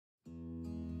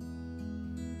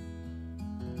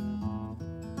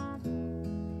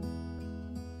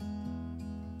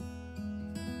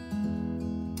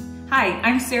Hi,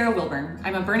 I'm Sarah Wilburn.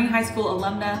 I'm a Boerne High School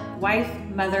alumna, wife,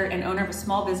 mother, and owner of a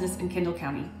small business in Kendall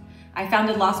County. I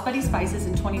founded Lost Buddy Spices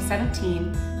in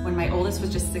 2017 when my oldest was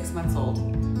just 6 months old.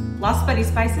 Lost Buddy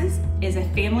Spices is a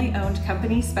family-owned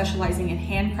company specializing in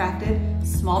handcrafted,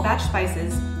 small batch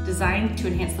spices designed to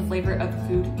enhance the flavor of the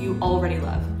food you already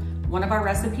love. One of our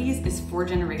recipes is 4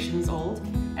 generations old,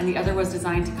 and the other was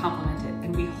designed to complement it.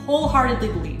 And we wholeheartedly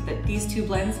believe that these 2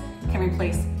 blends can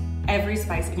replace every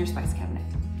spice in your spice cabinet.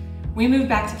 We moved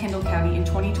back to Kendall County in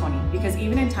 2020 because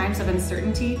even in times of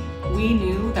uncertainty, we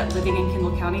knew that living in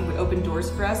Kendall County would open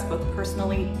doors for us both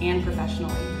personally and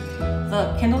professionally.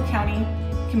 The Kendall County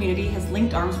community has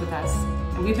linked arms with us,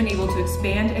 and we've been able to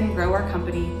expand and grow our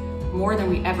company more than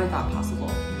we ever thought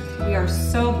possible. We are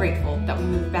so grateful that we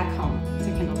moved back home to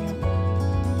Kendall